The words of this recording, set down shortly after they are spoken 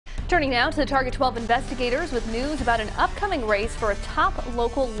Turning now to the Target 12 investigators with news about an upcoming race for a top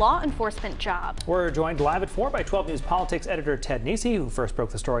local law enforcement job. We're joined live at 4 by 12 News Politics editor Ted Nesi, who first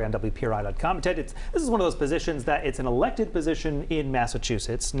broke the story on WPRI.com. Ted, this is one of those positions that it's an elected position in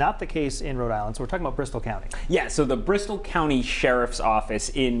Massachusetts, not the case in Rhode Island. So we're talking about Bristol County. Yeah, so the Bristol County Sheriff's Office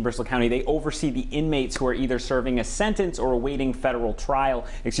in Bristol County, they oversee the inmates who are either serving a sentence or awaiting federal trial,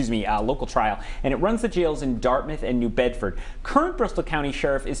 local trial, and it runs the jails in Dartmouth and New Bedford. Current Bristol County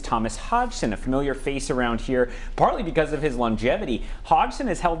Sheriff is Thomas Hodgson, a familiar face around here, partly because of his longevity. Hodgson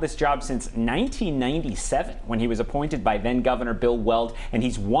has held this job since 1997 when he was appointed by then Governor Bill Weld, and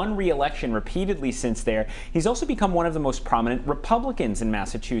he's won re-election repeatedly since there. He's also become one of the most prominent Republicans in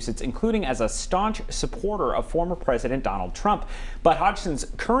Massachusetts, including as a staunch supporter of former President Donald Trump. But Hodgson's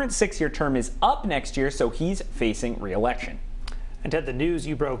current 6-year term is up next year, so he's facing re-election. And Ted, the news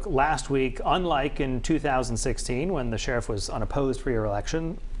you broke last week, unlike in 2016 when the sheriff was unopposed for your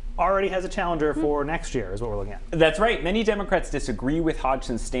election, already has a challenger for next year, is what we're looking at. That's right. Many Democrats disagree with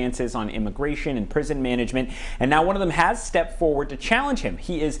Hodgson's stances on immigration and prison management, and now one of them has stepped forward to challenge him.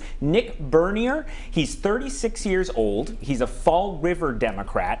 He is Nick Bernier. He's 36 years old. He's a Fall River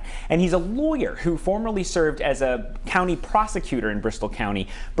Democrat, and he's a lawyer who formerly served as a county prosecutor in Bristol County.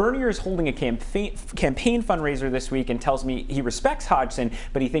 Bernier is holding a campaign fundraiser this week and tells me he respects Hodgson,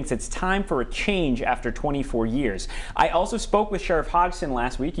 but he thinks it's time for a change after 24 years. I also spoke with Sheriff Hodgson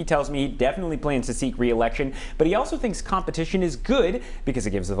last week. He tells me he definitely plans to seek re-election, but he also thinks competition is good because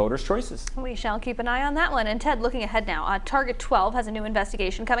it gives the voters choices. We shall keep an eye on that one. And Ted, looking ahead now, Target 12 has a new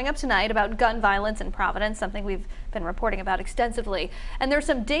investigation coming up tonight about gun violence in Providence, something we've been reporting about extensively. And there's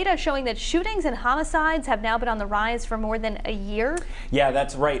some data showing that shootings and homicides have now been on the rise for more than a year. Yeah,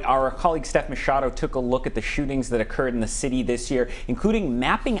 that's right. Our colleague Steph Machado took a look at the shootings that occurred in the city this year, including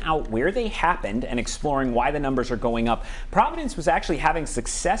mapping out where they happened and exploring why the numbers are going up. Providence was actually having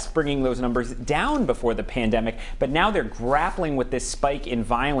success bringing those numbers down before the pandemic, but now they're grappling with this spike in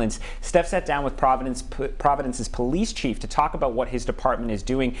violence. Steph sat down with Providence's police chief to talk about what his department is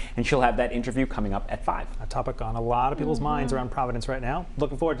doing, and she'll have that interview coming up at 5. A topic on a lot of people's minds around Providence right now.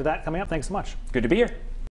 Looking forward to that coming up. Thanks so much. Good to be here.